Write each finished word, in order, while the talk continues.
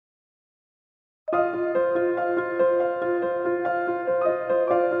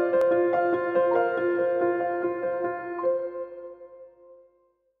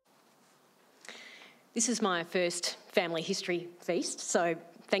This is my first family history feast, so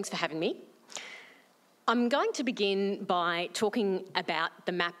thanks for having me. I'm going to begin by talking about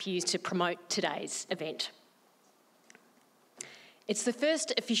the map used to promote today's event. It's the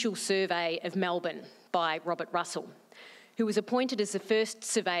first official survey of Melbourne by Robert Russell, who was appointed as the first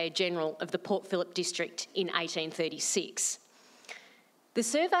Surveyor-General of the Port Phillip District in 1836. The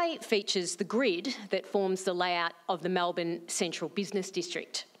survey features the grid that forms the layout of the Melbourne Central Business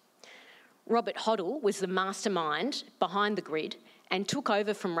District. Robert Hoddle was the mastermind behind the grid and took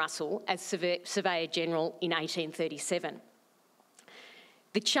over from Russell as Surveyor-General in 1837.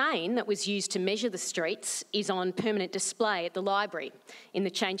 The chain that was used to measure the streets is on permanent display at the library in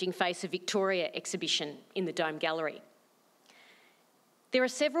the Changing Face of Victoria exhibition in the Dome Gallery. There are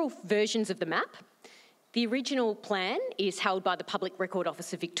several versions of the map. The original plan is held by the Public Record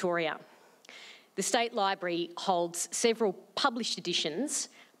Office of Victoria. The State Library holds several published editions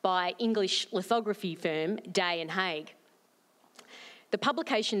by English lithography firm Day and Haig. The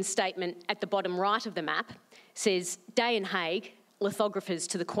publication statement at the bottom right of the map says Day and Haig, lithographers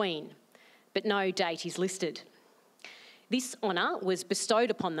to the Queen, but no date is listed. This honour was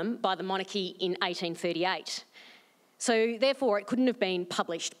bestowed upon them by the monarchy in 1838, so therefore it couldn't have been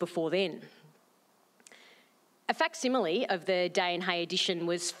published before then. A facsimile of the Day and Haig edition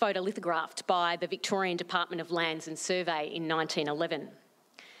was photolithographed by the Victorian Department of Lands and Survey in 1911.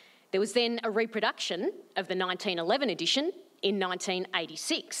 There was then a reproduction of the 1911 edition in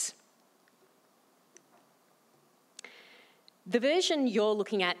 1986. The version you're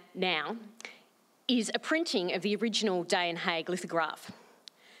looking at now is a printing of the original Day and Haig lithograph,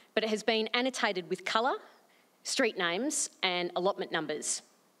 but it has been annotated with colour, street names and allotment numbers.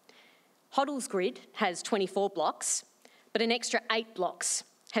 Hoddle's grid has 24 blocks, but an extra 8 blocks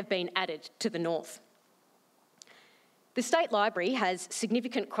have been added to the north. The State Library has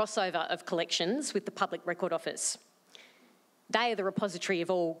significant crossover of collections with the Public Record Office. They are the repository of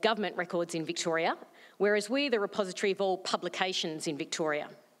all government records in Victoria, whereas we're the repository of all publications in Victoria.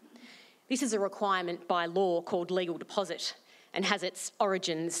 This is a requirement by law called legal deposit and has its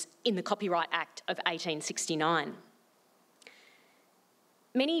origins in the Copyright Act of 1869.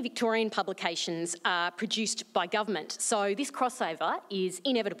 Many Victorian publications are produced by government, so this crossover is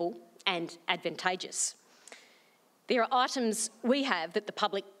inevitable and advantageous. There are items we have that the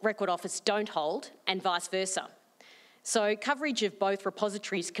Public Record Office don't hold and vice versa. So coverage of both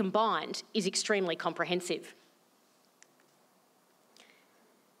repositories combined is extremely comprehensive.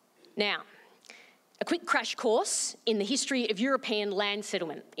 Now, a quick crash course in the history of European land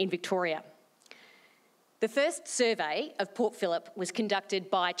settlement in Victoria. The first survey of Port Phillip was conducted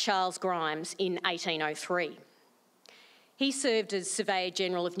by Charles Grimes in 1803. He served as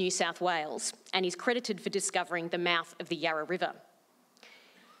Surveyor-General of New South Wales and is credited for discovering the mouth of the Yarra River.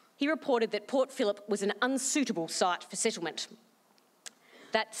 He reported that Port Phillip was an unsuitable site for settlement.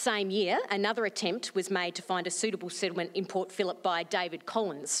 That same year, another attempt was made to find a suitable settlement in Port Phillip by David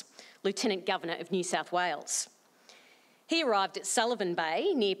Collins, Lieutenant Governor of New South Wales. He arrived at Sullivan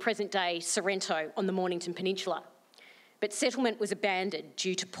Bay, near present-day Sorrento on the Mornington Peninsula, but settlement was abandoned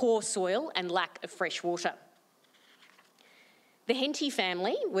due to poor soil and lack of fresh water. The Henty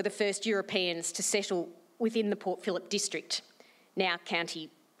family were the first Europeans to settle within the Port Phillip district, now country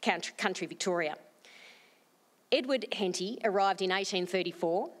Victoria. Edward Henty arrived in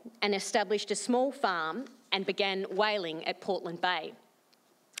 1834 and established a small farm and began whaling at Portland Bay.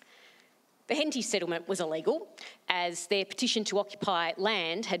 The Henty settlement was illegal as their petition to occupy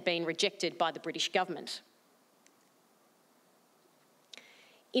land had been rejected by the British government.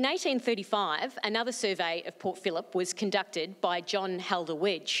 In 1835, another survey of Port Phillip was conducted by John Halder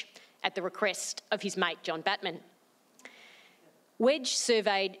Wedge at the request of his mate John Batman. Wedge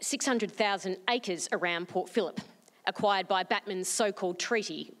surveyed 600,000 acres around Port Phillip, acquired by Batman's so-called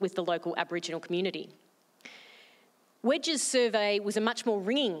treaty with the local Aboriginal community. Wedge's survey was a much more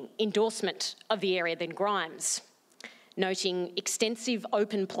ringing endorsement of the area than Grimes', noting extensive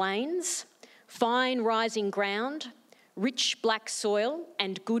open plains, fine rising ground, rich black soil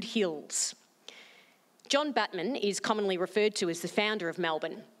and good hills. John Batman is commonly referred to as the founder of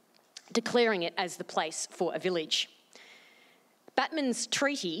Melbourne, declaring it as the place for a village. Batman's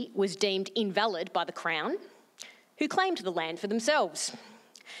treaty was deemed invalid by the Crown, who claimed the land for themselves.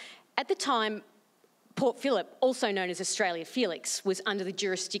 At the time, Port Phillip, also known as Australia Felix, was under the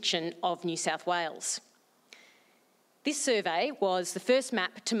jurisdiction of New South Wales. This survey was the first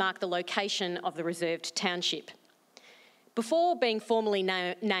map to mark the location of the reserved township. Before being formally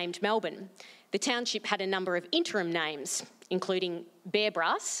named Melbourne, the township had a number of interim names, including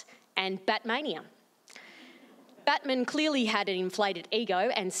Bearbrass and Batmania. Batman clearly had an inflated ego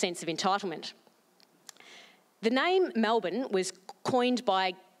and sense of entitlement. The name Melbourne was coined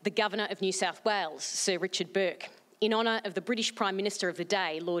by the Governor of New South Wales, Sir Richard Bourke, in honour of the British Prime Minister of the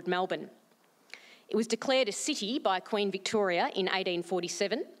day, Lord Melbourne. It was declared a city by Queen Victoria in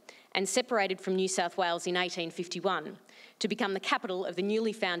 1847 and separated from New South Wales in 1851 to become the capital of the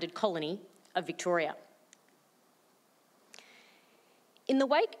newly founded colony of Victoria. In the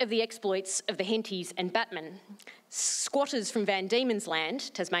wake of the exploits of the Hentys and Batman, squatters from Van Diemen's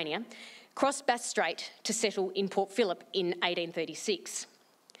Land, Tasmania, crossed Bass Strait to settle in Port Phillip in 1836.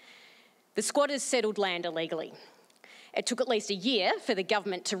 The squatters settled land illegally. It took at least a year for the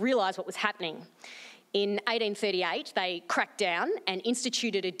government to realise what was happening. In 1838, they cracked down and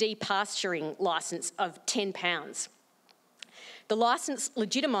instituted a depasturing licence of £10. The licence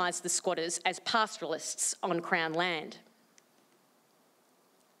legitimised the squatters as pastoralists on Crown land.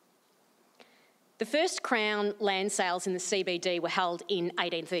 The first Crown land sales in the CBD were held in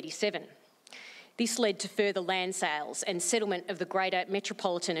 1837. This led to further land sales and settlement of the greater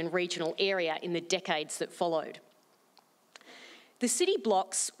metropolitan and regional area in the decades that followed. The city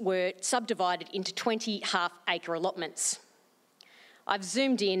blocks were subdivided into 20 half-acre allotments. I've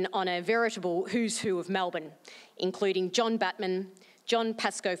zoomed in on a veritable who's who of Melbourne, including John Batman, John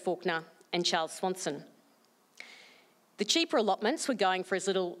Pascoe Faulkner and Charles Swanson. The cheaper allotments were going for as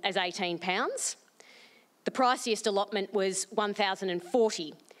little as £18. The priciest allotment was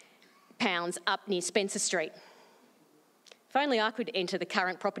 £1,040 up near Spencer Street. If only I could enter the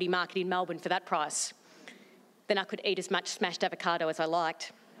current property market in Melbourne for that price. Then I could eat as much smashed avocado as I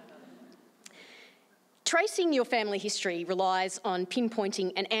liked. Tracing your family history relies on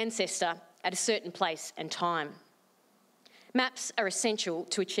pinpointing an ancestor at a certain place and time. Maps are essential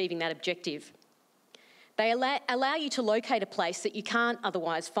to achieving that objective. They allow you to locate a place that you can't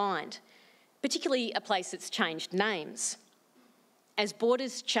otherwise find, particularly a place that's changed names. As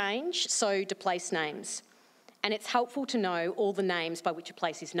borders change, so do place names, and it's helpful to know all the names by which a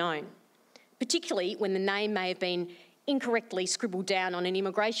place is known, particularly when the name may have been incorrectly scribbled down on an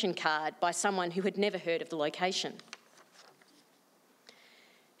immigration card by someone who had never heard of the location.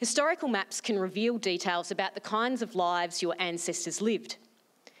 Historical maps can reveal details about the kinds of lives your ancestors lived.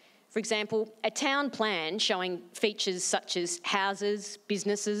 For example, a town plan showing features such as houses,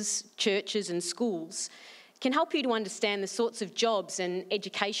 businesses, churches and schools can help you to understand the sorts of jobs and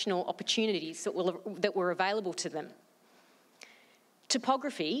educational opportunities that were available to them.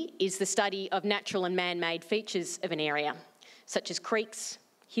 Topography is the study of natural and man-made features of an area, such as creeks,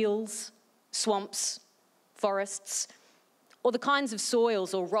 hills, swamps, forests, or the kinds of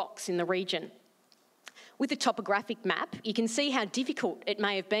soils or rocks in the region. With a topographic map, you can see how difficult it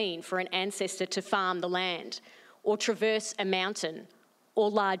may have been for an ancestor to farm the land, or traverse a mountain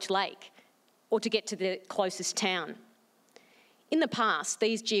or large lake, or to get to the closest town. In the past,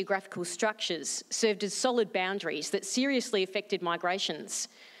 these geographical structures served as solid boundaries that seriously affected migrations.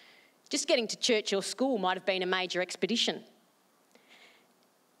 Just getting to church or school might have been a major expedition.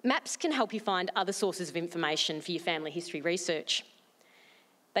 Maps can help you find other sources of information for your family history research.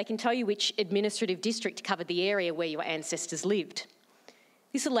 They can tell you which administrative district covered the area where your ancestors lived.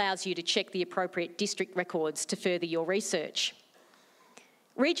 This allows you to check the appropriate district records to further your research.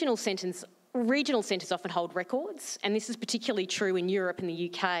 Regional centres often hold records, and this is particularly true in Europe and the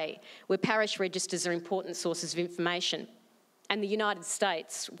UK, where parish registers are important sources of information, and the United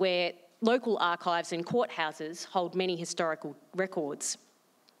States, where local archives and courthouses hold many historical records.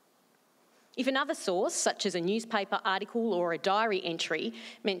 If another source, such as a newspaper article or a diary entry,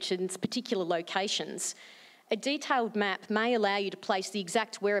 mentions particular locations, a detailed map may allow you to place the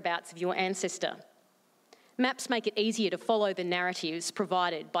exact whereabouts of your ancestor. Maps make it easier to follow the narratives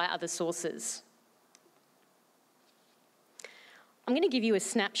provided by other sources. I'm going to give you a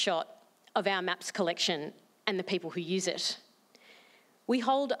snapshot of our maps collection and the people who use it. We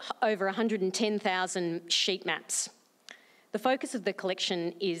hold over 110,000 sheet maps. The focus of the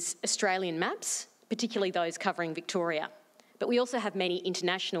collection is Australian maps, particularly those covering Victoria, but we also have many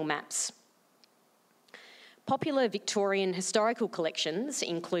international maps. Popular Victorian historical collections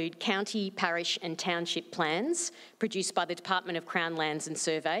include county, parish and township plans produced by the Department of Crown Lands and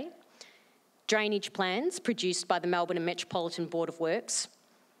Survey, drainage plans produced by the Melbourne and Metropolitan Board of Works,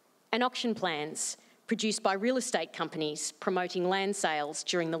 and auction plans produced by real estate companies promoting land sales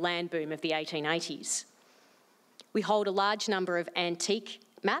during the land boom of the 1880s. We hold a large number of antique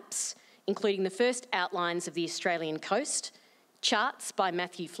maps, including the first outlines of the Australian coast, charts by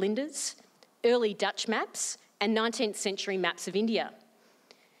Matthew Flinders, early Dutch maps and 19th century maps of India.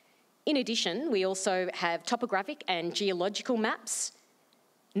 In addition, we also have topographic and geological maps,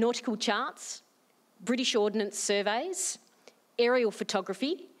 nautical charts, British Ordnance surveys, aerial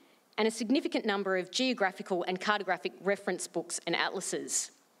photography, and a significant number of geographical and cartographic reference books and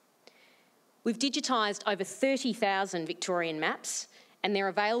atlases. We've digitised over 30,000 Victorian maps, and they're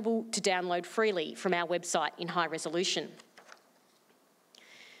available to download freely from our website in high resolution.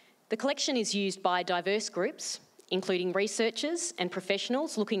 The collection is used by diverse groups, including researchers and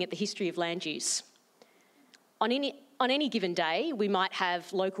professionals looking at the history of land use. On any given day, we might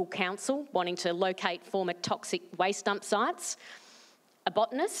have local council wanting to locate former toxic waste dump sites, a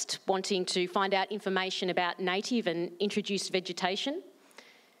botanist wanting to find out information about native and introduced vegetation,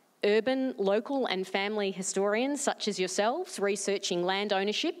 urban, local and family historians such as yourselves researching land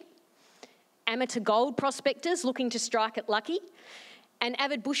ownership, amateur gold prospectors looking to strike it lucky, and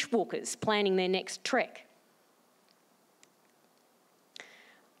avid bushwalkers planning their next trek.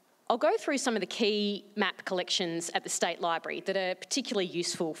 I'll go through some of the key map collections at the State Library that are particularly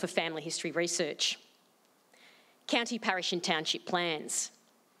useful for family history research. County, parish and township plans.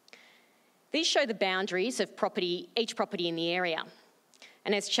 These show the boundaries of each property in the area.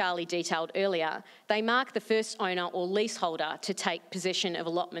 And as Charlie detailed earlier, they mark the first owner or leaseholder to take possession of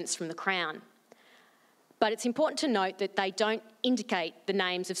allotments from the Crown. But it's important to note that they don't indicate the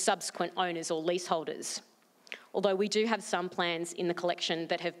names of subsequent owners or leaseholders, although we do have some plans in the collection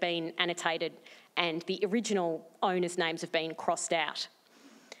that have been annotated and the original owners' names have been crossed out.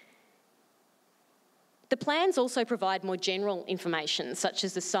 The plans also provide more general information, such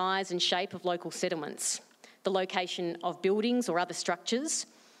as the size and shape of local settlements, the location of buildings or other structures,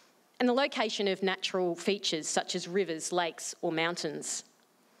 and the location of natural features such as rivers, lakes or mountains.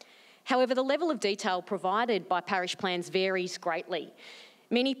 However, the level of detail provided by parish plans varies greatly.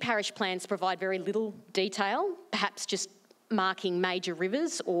 Many parish plans provide very little detail, perhaps just marking major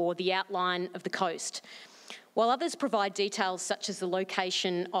rivers or the outline of the coast, while others provide details such as the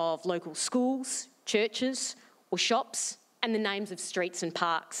location of local schools, churches or shops, and the names of streets and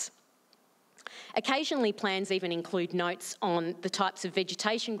parks. Occasionally, plans even include notes on the types of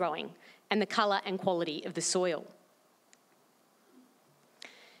vegetation growing and the colour and quality of the soil.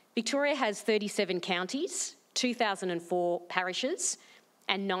 Victoria has 37 counties, 2,004 parishes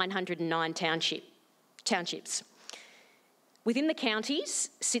and 909 townships. Within the counties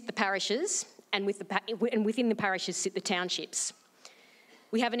sit the parishes and within the parishes sit the townships.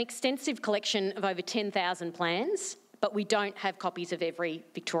 We have an extensive collection of over 10,000 plans, but we don't have copies of every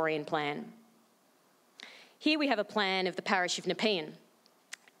Victorian plan. Here we have a plan of the parish of Nepean.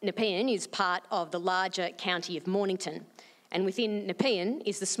 Nepean is part of the larger county of Mornington, and within Nepean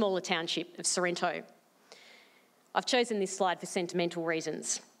is the smaller township of Sorrento. I've chosen this slide for sentimental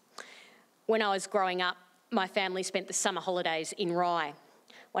reasons. When I was growing up, my family spent the summer holidays in Rye.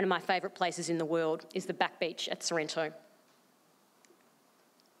 One of my favourite places in the world is the back beach at Sorrento.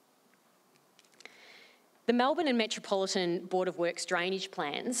 The Melbourne and Metropolitan Board of Works drainage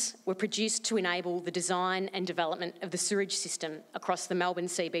plans were produced to enable the design and development of the sewerage system across the Melbourne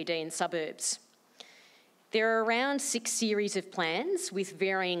CBD and suburbs. There are around 6 series of plans with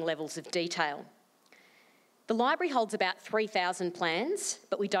varying levels of detail. The library holds about 3,000 plans,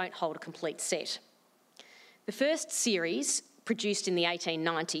 but we don't hold a complete set. The first series, produced in the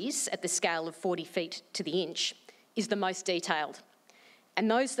 1890s at the scale of 40 feet to the inch, is the most detailed,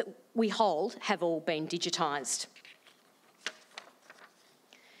 and those that we hold have all been digitised.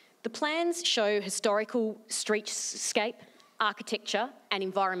 The plans show historical streetscape, architecture and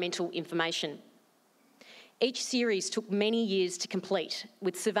environmental information. Each series took many years to complete,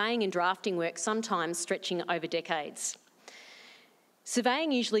 with surveying and drafting work sometimes stretching over decades.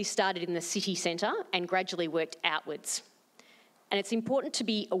 Surveying usually started in the city centre and gradually worked outwards. And it's important to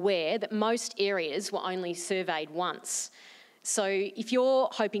be aware that most areas were only surveyed once. So if you're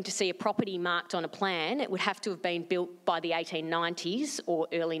hoping to see a property marked on a plan, it would have to have been built by the 1890s or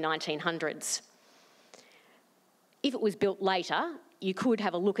early 1900s. If it was built later, you could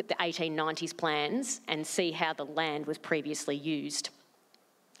have a look at the 1890s plans and see how the land was previously used.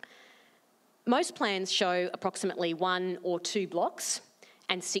 Most plans show approximately 1 or 2 blocks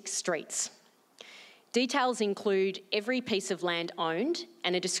and 6 streets. Details include every piece of land owned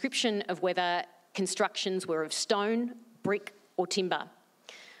and a description of whether constructions were of stone, brick or timber.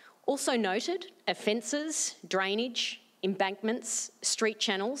 Also noted are fences, drainage, embankments, street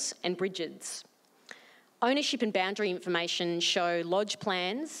channels and bridges. Ownership and boundary information show lodge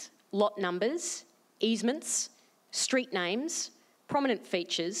plans, lot numbers, easements, street names, prominent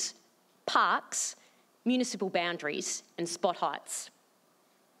features, parks, municipal boundaries and spot heights.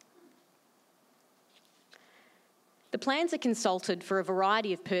 The plans are consulted for a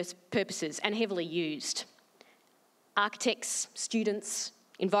variety of purposes and heavily used. Architects, students,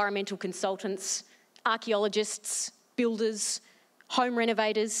 environmental consultants, archaeologists, builders, home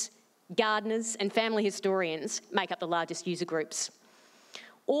renovators, gardeners and family historians make up the largest user groups.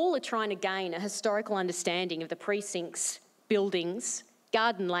 All are trying to gain a historical understanding of the precincts, buildings,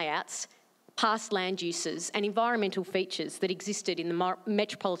 garden layouts, past land uses and environmental features that existed in the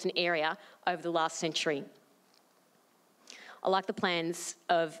metropolitan area over the last century. I like the plans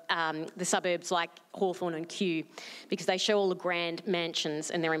of the suburbs like Hawthorn and Kew because they show all the grand mansions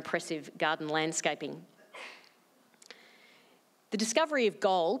and their impressive garden landscaping. The discovery of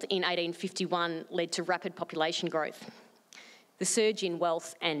gold in 1851 led to rapid population growth. The surge in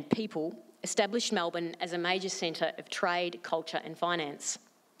wealth and people established Melbourne as a major centre of trade, culture and finance.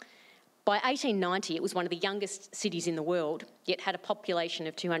 By 1890, it was one of the youngest cities in the world, yet had a population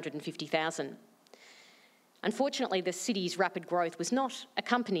of 250,000. Unfortunately, the city's rapid growth was not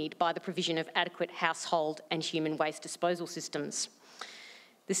accompanied by the provision of adequate household and human waste disposal systems.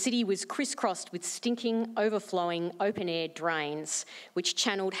 The city was crisscrossed with stinking, overflowing, open-air drains which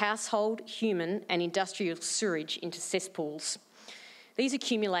channelled household, human and industrial sewage into cesspools. These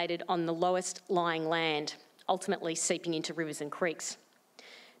accumulated on the lowest lying land, ultimately seeping into rivers and creeks.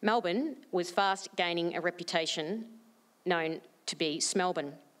 Melbourne was fast gaining a reputation known to be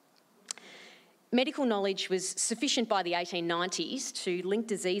Smelbourne. Medical knowledge was sufficient by the 1890s to link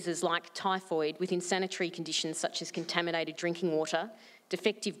diseases like typhoid with insanitary conditions such as contaminated drinking water,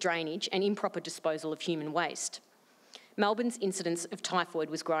 defective drainage and improper disposal of human waste. Melbourne's incidence of typhoid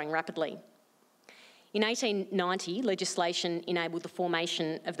was growing rapidly. In 1890, legislation enabled the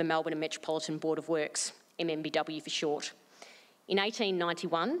formation of the Melbourne Metropolitan Board of Works, MMBW for short. In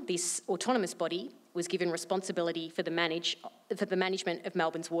 1891, this autonomous body was given responsibility for the management of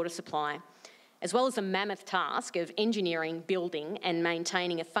Melbourne's water supply, as well as the mammoth task of engineering, building and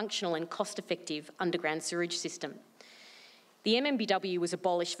maintaining a functional and cost-effective underground sewage system. The MMBW was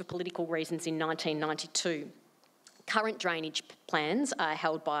abolished for political reasons in 1992. Current drainage plans are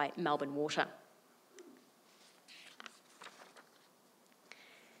held by Melbourne Water.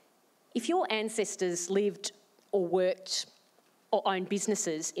 If your ancestors lived or worked or owned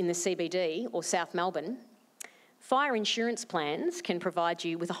businesses in the CBD or South Melbourne, fire insurance plans can provide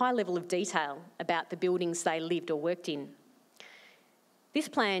you with a high level of detail about the buildings they lived or worked in. This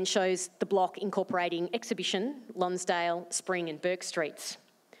plan shows the block incorporating Exhibition, Lonsdale, Spring and Burke Streets.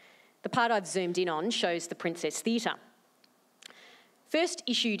 The part I've zoomed in on shows the Princess Theatre. First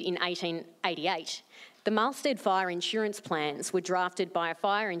issued in 1888, the Marlstead fire insurance plans were drafted by a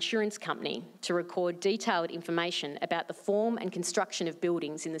fire insurance company to record detailed information about the form and construction of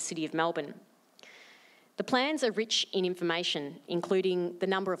buildings in the City of Melbourne. The plans are rich in information, including the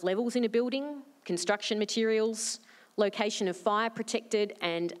number of levels in a building, construction materials, location of fire-protected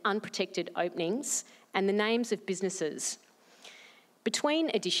and unprotected openings, and the names of businesses. Between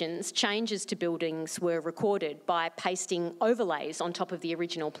editions, changes to buildings were recorded by pasting overlays on top of the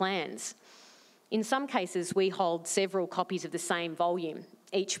original plans. In some cases, we hold several copies of the same volume,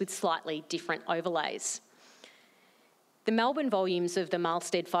 each with slightly different overlays. The Melbourne volumes of the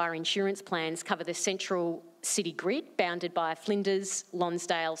Marlstead Fire Insurance Plans cover the central city grid, bounded by Flinders,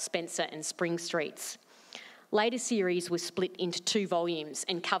 Lonsdale, Spencer and Spring Streets. Later series were split into 2 volumes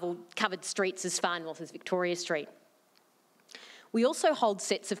and covered streets as far north as Victoria Street. We also hold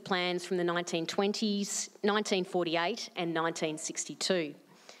sets of plans from the 1920s, 1948 and 1962.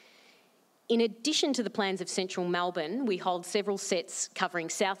 In addition to the plans of central Melbourne, we hold several sets covering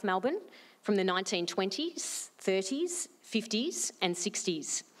South Melbourne from the 1920s, 30s, 50s and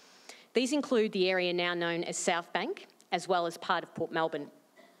 60s. These include the area now known as South Bank, as well as part of Port Melbourne.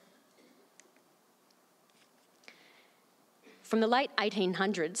 From the late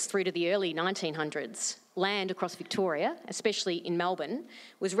 1800s through to the early 1900s, land across Victoria, especially in Melbourne,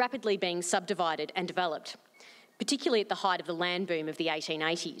 was rapidly being subdivided and developed, particularly at the height of the land boom of the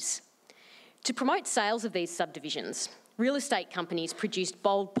 1880s. To promote sales of these subdivisions, real estate companies produced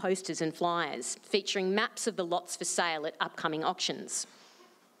bold posters and flyers featuring maps of the lots for sale at upcoming auctions.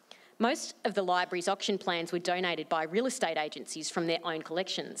 Most of the library's auction plans were donated by real estate agencies from their own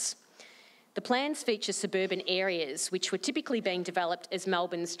collections. The plans feature suburban areas which were typically being developed as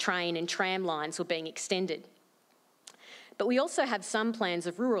Melbourne's train and tram lines were being extended. But we also have some plans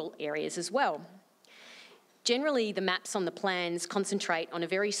of rural areas as well. Generally, the maps on the plans concentrate on a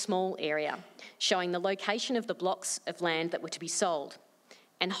very small area, showing the location of the blocks of land that were to be sold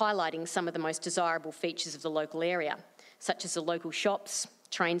and highlighting some of the most desirable features of the local area, such as the local shops,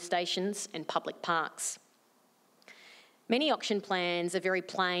 train stations and public parks. Many auction plans are very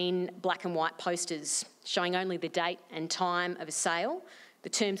plain black and white posters showing only the date and time of a sale, the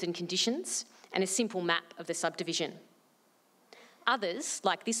terms and conditions, and a simple map of the subdivision. Others,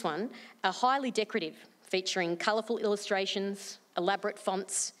 like this one, are highly decorative, featuring colourful illustrations, elaborate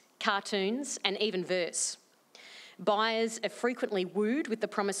fonts, cartoons and even verse. Buyers are frequently wooed with the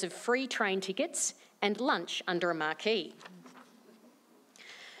promise of free train tickets and lunch under a marquee.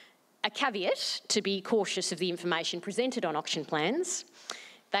 A caveat to be cautious of the information presented on auction plans: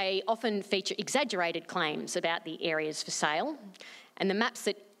 they often feature exaggerated claims about the areas for sale, and the maps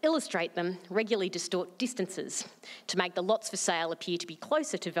that illustrate them regularly distort distances to make the lots for sale appear to be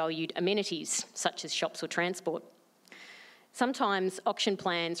closer to valued amenities, such as shops or transport. Sometimes auction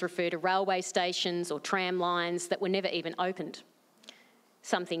plans refer to railway stations or tram lines that were never even opened.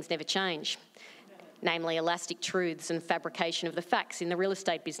 Some things never change, namely elastic truths and fabrication of the facts in the real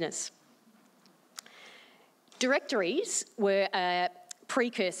estate business. Directories were a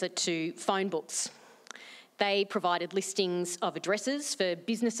precursor to phone books. They provided listings of addresses for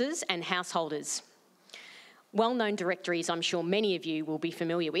businesses and householders. Well-known directories I'm sure many of you will be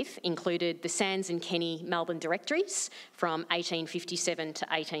familiar with included the Sands and Kenny Melbourne directories from 1857 to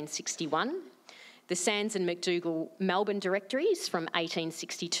 1861, the Sands and McDougall Melbourne directories from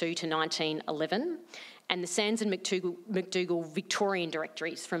 1862 to 1911, and the Sands and McDougall Victorian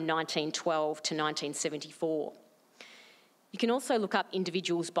directories from 1912 to 1974. You can also look up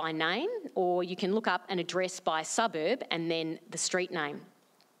individuals by name, or you can look up an address by suburb and then the street name.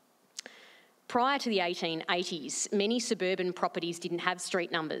 Prior to the 1880s, many suburban properties didn't have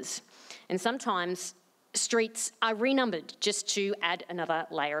street numbers, and sometimes streets are renumbered just to add another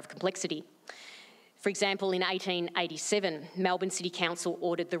layer of complexity. For example, in 1887, Melbourne City Council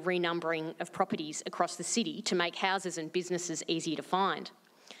ordered the renumbering of properties across the city to make houses and businesses easier to find.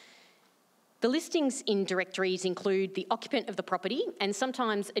 The listings in directories include the occupant of the property and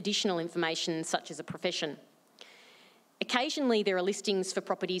sometimes additional information such as a profession. Occasionally there are listings for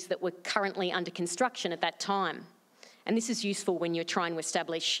properties that were currently under construction at that time, and this is useful when you're trying to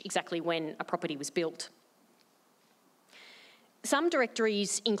establish exactly when a property was built. Some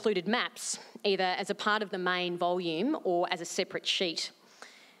directories included maps, either as a part of the main volume or as a separate sheet.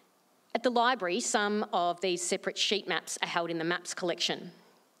 At the library, some of these separate sheet maps are held in the maps collection.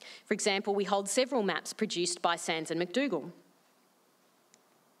 For example, we hold several maps produced by Sands and McDougall.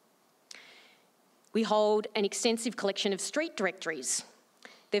 We hold an extensive collection of street directories.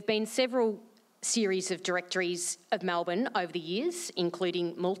 There have been several series of directories of Melbourne over the years,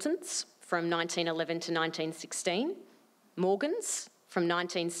 including Moulton's from 1911 to 1916, Morgan's from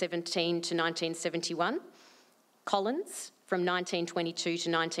 1917 to 1971, Collins from 1922 to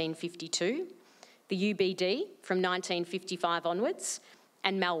 1952, the UBD from 1955 onwards,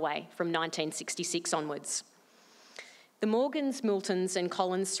 and Melway from 1966 onwards. The Morgans, Moultons and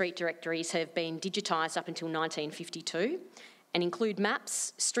Collins street directories have been digitised up until 1952 and include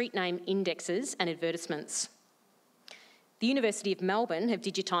maps, street name indexes and advertisements. The University of Melbourne have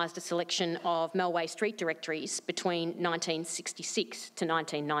digitised a selection of Melway street directories between 1966 to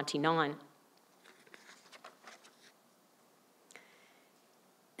 1999.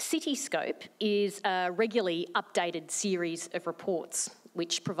 Cityscope is a regularly updated series of reports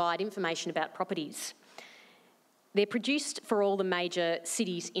which provide information about properties. They're produced for all the major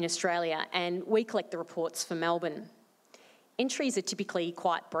cities in Australia, and we collect the reports for Melbourne. Entries are typically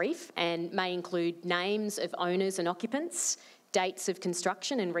quite brief and may include names of owners and occupants, dates of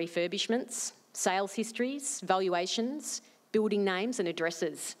construction and refurbishments, sales histories, valuations, building names and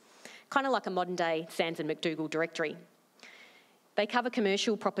addresses, kind of like a modern-day Sands and McDougall directory. They cover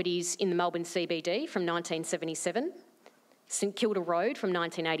commercial properties in the Melbourne CBD from 1977, St Kilda Road from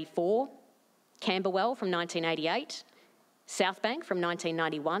 1984, Camberwell from 1988, Southbank from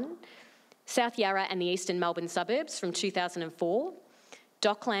 1991, South Yarra and the eastern Melbourne suburbs from 2004,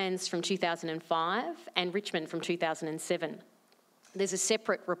 Docklands from 2005 and Richmond from 2007. There's a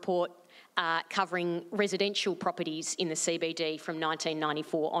separate report covering residential properties in the CBD from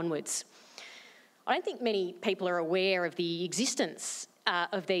 1994 onwards. I don't think many people are aware of the existence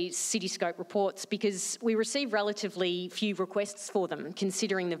of these Cityscope reports because we receive relatively few requests for them,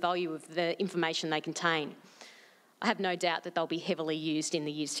 considering the value of the information they contain. I have no doubt that they'll be heavily used in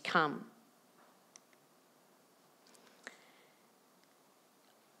the years to come.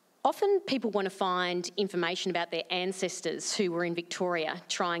 Often people want to find information about their ancestors who were in Victoria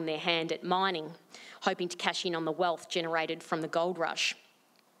trying their hand at mining, hoping to cash in on the wealth generated from the gold rush.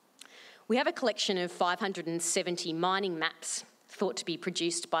 We have a collection of 570 mining maps thought to be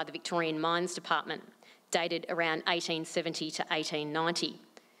produced by the Victorian Mines Department, dated around 1870 to 1890,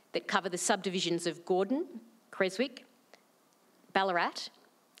 that cover the subdivisions of Gordon, Creswick, Ballarat,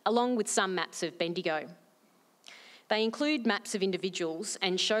 along with some maps of Bendigo. They include maps of individuals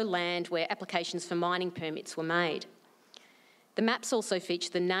and show land where applications for mining permits were made. The maps also feature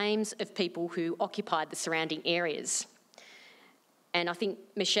the names of people who occupied the surrounding areas. And I think,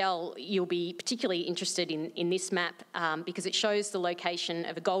 Michelle, you'll be particularly interested in this map because it shows the location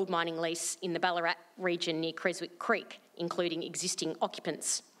of a gold mining lease in the Ballarat region near Creswick Creek, including existing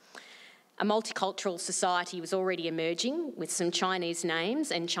occupants. A multicultural society was already emerging with some Chinese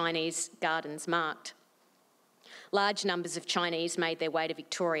names and Chinese gardens marked. Large numbers of Chinese made their way to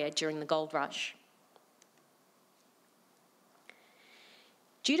Victoria during the gold rush.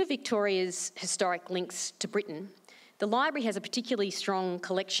 Due to Victoria's historic links to Britain, the library has a particularly strong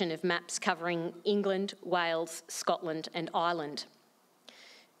collection of maps covering England, Wales, Scotland and Ireland.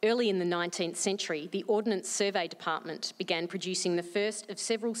 Early in the 19th century, the Ordnance Survey Department began producing the first of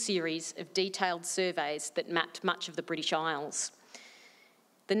several series of detailed surveys that mapped much of the British Isles.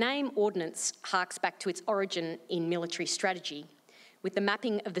 The name Ordnance harks back to its origin in military strategy, with the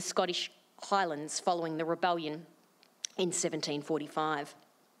mapping of the Scottish Highlands following the rebellion in 1745.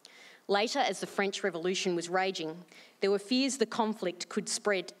 Later, as the French Revolution was raging, there were fears the conflict could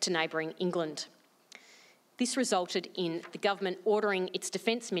spread to neighbouring England. This resulted in the government ordering its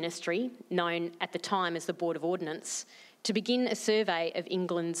Defence Ministry, known at the time as the Board of Ordnance, to begin a survey of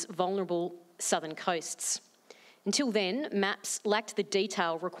England's vulnerable southern coasts. Until then, maps lacked the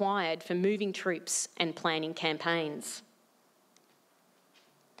detail required for moving troops and planning campaigns.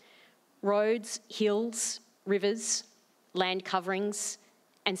 Roads, hills, rivers, land coverings,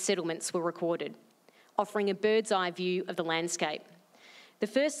 and settlements were recorded, offering a bird's eye view of the landscape. The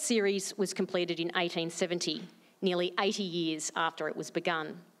first series was completed in 1870, nearly 80 years after it was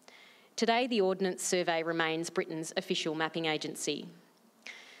begun. Today, the Ordnance Survey remains Britain's official mapping agency.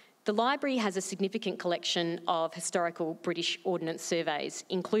 The library has a significant collection of historical British Ordnance surveys,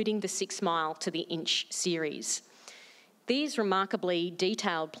 including the 6 Mile to the Inch series. These remarkably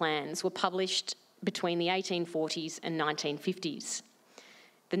detailed plans were published between the 1840s and 1950s.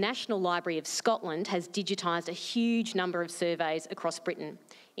 The National Library of Scotland has digitised a huge number of surveys across Britain,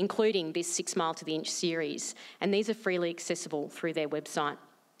 including this 6 Mile to the Inch series, and these are freely accessible through their website.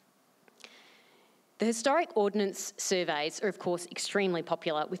 The historic Ordnance surveys are, of course, extremely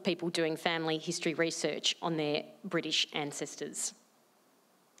popular with people doing family history research on their British ancestors.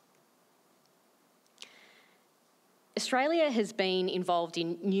 Australia has been involved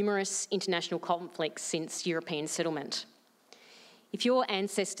in numerous international conflicts since European settlement. If your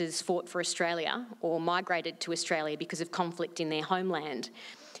ancestors fought for Australia or migrated to Australia because of conflict in their homeland,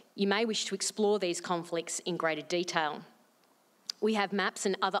 you may wish to explore these conflicts in greater detail. We have maps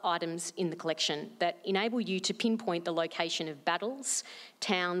and other items in the collection that enable you to pinpoint the location of battles,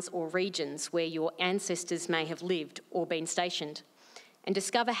 towns or regions where your ancestors may have lived or been stationed, and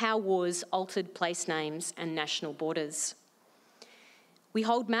discover how wars altered place names and national borders. We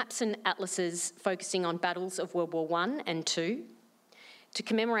hold maps and atlases focusing on battles of World War I and II. To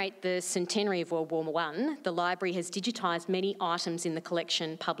commemorate the centenary of World War I, the library has digitised many items in the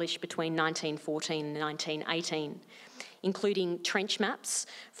collection published between 1914 and 1918, including trench maps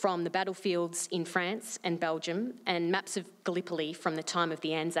from the battlefields in France and Belgium and maps of Gallipoli from the time of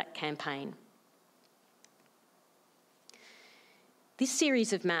the Anzac campaign. This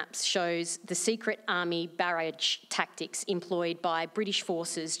series of maps shows the secret army barrage tactics employed by British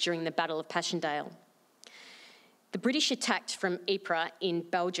forces during the Battle of Passchendaele. The British attacked from Ypres in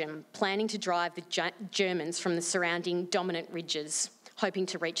Belgium, planning to drive the Germans from the surrounding dominant ridges, hoping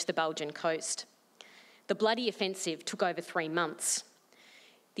to reach the Belgian coast. The bloody offensive took over 3 months.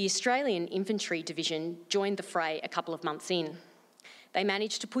 The Australian Infantry Division joined the fray a couple of months in. They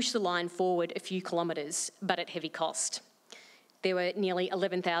managed to push the line forward a few kilometres, but at heavy cost. There were nearly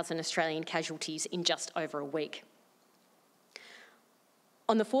 11,000 Australian casualties in just over a week.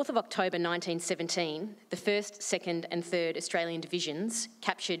 On the 4th of October 1917, the 1st, 2nd and 3rd Australian Divisions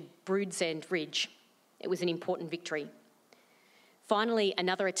captured Broadsend Ridge. It was an important victory. Finally,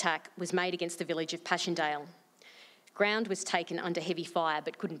 another attack was made against the village of Passchendaele. Ground was taken under heavy fire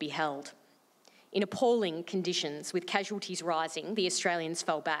but couldn't be held. In appalling conditions, with casualties rising, the Australians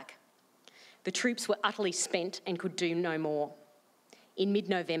fell back. The troops were utterly spent and could do no more. In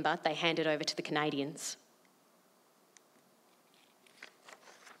mid-November, they handed over to the Canadians.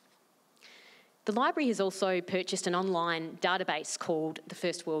 The library has also purchased an online database called The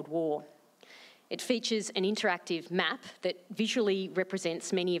First World War. It features an interactive map that visually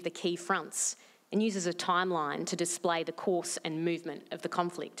represents many of the key fronts and uses a timeline to display the course and movement of the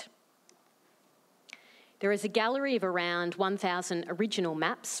conflict. There is a gallery of around 1,000 original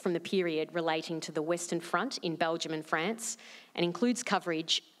maps from the period relating to the Western Front in Belgium and France, and includes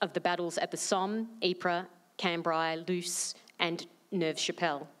coverage of the battles at the Somme, Ypres, Cambrai, Loos and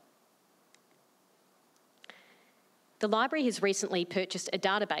Neuve-Chapelle. The library has recently purchased a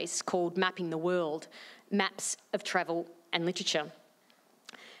database called Mapping the World, Maps of Travel and Literature.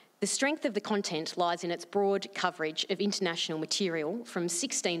 The strength of the content lies in its broad coverage of international material from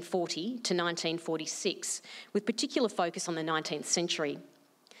 1640 to 1946, with particular focus on the 19th century.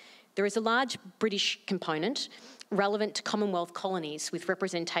 There is a large British component relevant to Commonwealth colonies with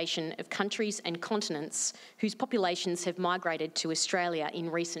representation of countries and continents whose populations have migrated to Australia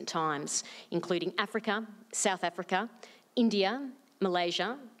in recent times, including Africa, South Africa, India,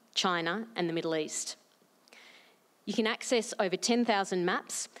 Malaysia, China and the Middle East. You can access over 10,000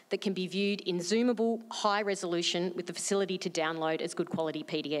 maps that can be viewed in zoomable, high resolution with the facility to download as good quality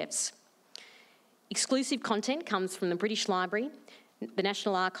PDFs. Exclusive content comes from the British Library, the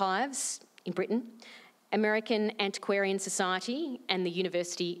National Archives in Britain, American Antiquarian Society and the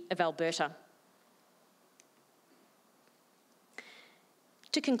University of Alberta.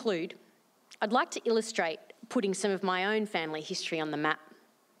 To conclude, I'd like to illustrate putting some of my own family history on the map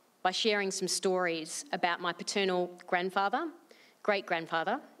by sharing some stories about my paternal grandfather,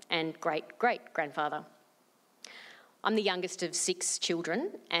 great-grandfather and great-great-grandfather. I'm the youngest of 6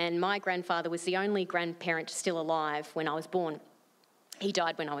 children and my grandfather was the only grandparent still alive when I was born. He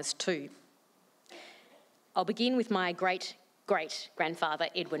died when I was 2. I'll begin with my great-great-grandfather,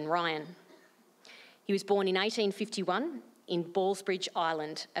 Edwin Ryan. He was born in 1851 in Ballsbridge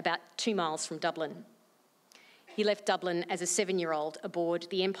Island, about 2 miles from Dublin. He left Dublin as a 7-year-old aboard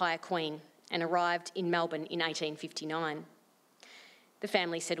the Empire Queen and arrived in Melbourne in 1859. The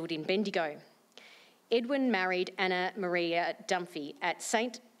family settled in Bendigo. Edwin married Anna Maria Dunphy at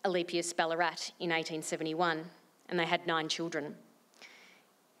St Alepius, Ballarat in 1871, and they had 9 children.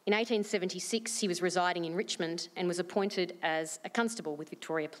 In 1876, he was residing in Richmond and was appointed as a constable with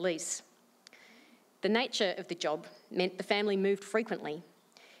Victoria Police. The nature of the job meant the family moved frequently.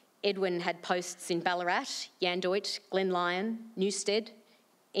 Edwin had posts in Ballarat, Yandoit, Glenlyon, Newstead,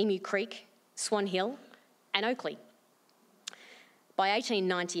 Emu Creek, Swan Hill and Oakley. By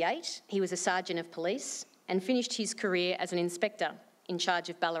 1898, he was a sergeant of police and finished his career as an inspector in charge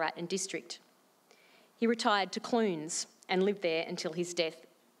of Ballarat and District. He retired to Clunes and lived there until his death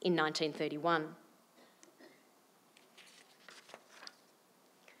in 1931.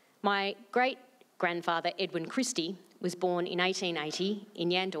 My great-grandfather, Edwin Christie, was born in 1880 in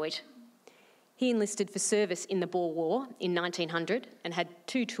Yandoit. He enlisted for service in the Boer War in 1900 and had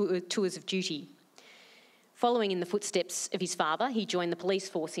 2 tours of duty. Following in the footsteps of his father, he joined the police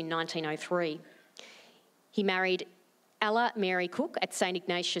force in 1903. He married Ella Mary Cook at St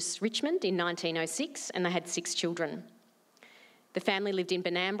Ignatius, Richmond in 1906 and they had 6 children. The family lived in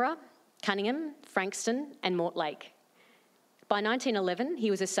Benambra, Cunningham, Frankston and Mortlake. By 1911,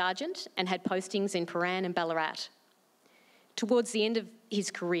 he was a sergeant and had postings in Paran and Ballarat. Towards the end of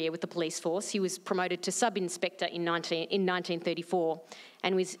his career with the police force, he was promoted to sub-inspector in 1934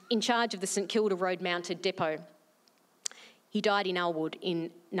 and was in charge of the St Kilda Road Mounted Depot. He died in Elwood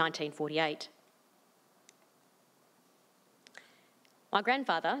in 1948. My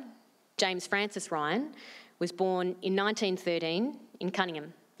grandfather, James Francis Ryan, was born in 1913 in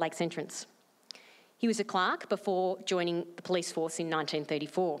Cunningham, Lakes Entrance. He was a clerk before joining the police force in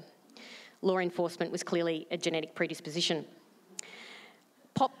 1934. Law enforcement was clearly a genetic predisposition.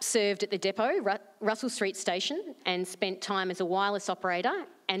 Pop served at the depot, Russell Street Station, and spent time as a wireless operator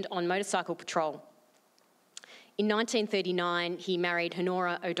and on motorcycle patrol. In 1939, he married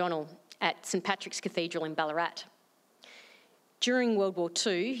Honora O'Donnell at St Patrick's Cathedral in Ballarat. During World War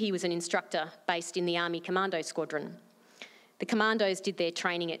II, he was an instructor based in the Army Commando Squadron. The Commandos did their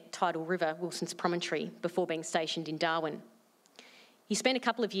training at Tidal River, Wilson's Promontory, before being stationed in Darwin. He spent a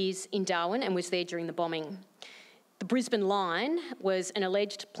couple of years in Darwin and was there during the bombing. The Brisbane Line was an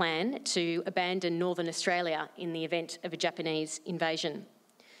alleged plan to abandon Northern Australia in the event of a Japanese invasion.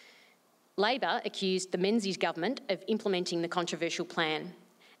 Labor accused the Menzies government of implementing the controversial plan,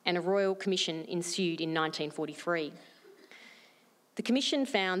 and a royal commission ensued in 1943. The commission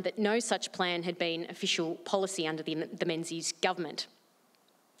found that no such plan had been official policy under the Menzies government.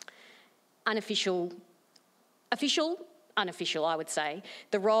 Unofficial, I would say,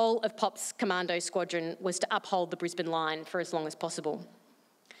 the role of Pop's Commando Squadron was to uphold the Brisbane Line for as long as possible.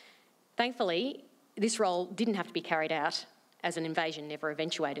 Thankfully, this role didn't have to be carried out as an invasion never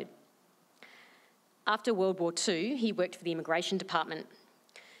eventuated. After World War II, he worked for the Immigration Department.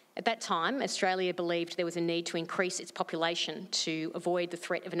 At that time, Australia believed there was a need to increase its population to avoid the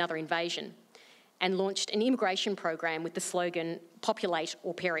threat of another invasion and launched an immigration program with the slogan, "Populate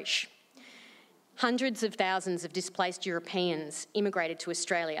or Perish." Hundreds of thousands of displaced Europeans immigrated to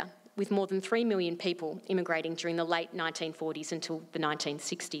Australia, with more than 3 million people immigrating during the late 1940s until the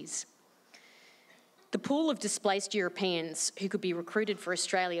 1960s. The pool of displaced Europeans who could be recruited for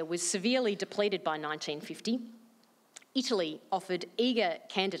Australia was severely depleted by 1950, Italy offered eager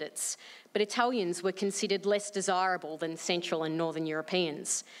candidates, but Italians were considered less desirable than Central and Northern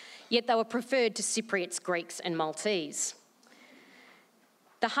Europeans, yet they were preferred to Cypriots, Greeks and Maltese.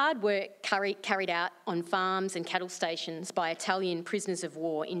 The hard work carried out on farms and cattle stations by Italian prisoners of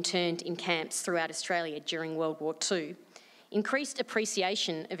war interned in camps throughout Australia during World War II increased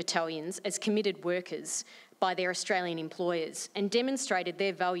appreciation of Italians as committed workers by their Australian employers and demonstrated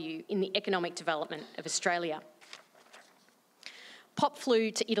their value in the economic development of Australia. Pop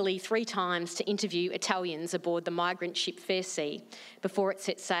flew to Italy 3 times to interview Italians aboard the migrant ship Fairsea before it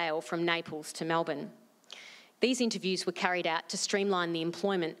set sail from Naples to Melbourne. These interviews were carried out to streamline the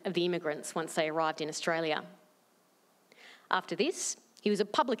employment of the immigrants once they arrived in Australia. After this, he was a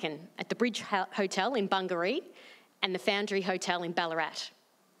publican at the Bridge Hotel in Bungaree and the Foundry Hotel in Ballarat.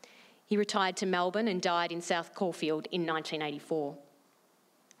 He retired to Melbourne and died in South Caulfield in 1984.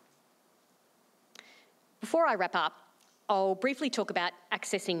 Before I wrap up, I'll briefly talk about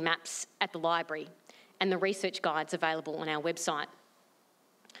accessing maps at the library and the research guides available on our website.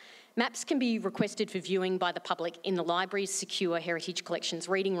 Maps can be requested for viewing by the public in the library's secure Heritage Collections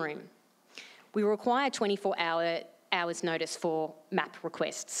reading room. We require 24 hours notice for map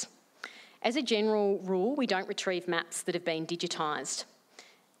requests. As a general rule, we don't retrieve maps that have been digitised.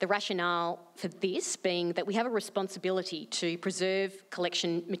 The rationale for this being that we have a responsibility to preserve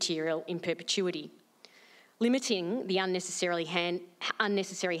collection material in perpetuity. Limiting the unnecessary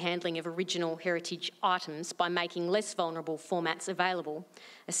handling of original heritage items by making less vulnerable formats available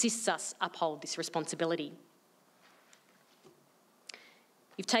assists us uphold this responsibility.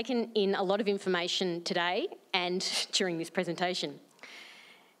 You've taken in a lot of information today and during this presentation.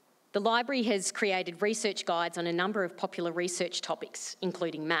 The library has created research guides on a number of popular research topics,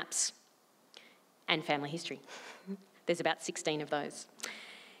 including maps and family history. There's about 16 of those.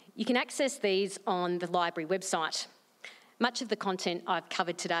 You can access these on the library website. Much of the content I've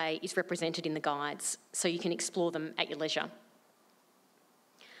covered today is represented in the guides, so you can explore them at your leisure.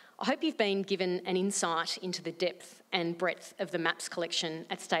 I hope you've been given an insight into the depth and breadth of the maps collection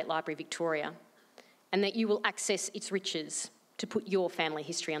at State Library Victoria, and that you will access its riches to put your family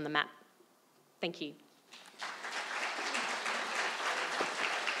history on the map. Thank you.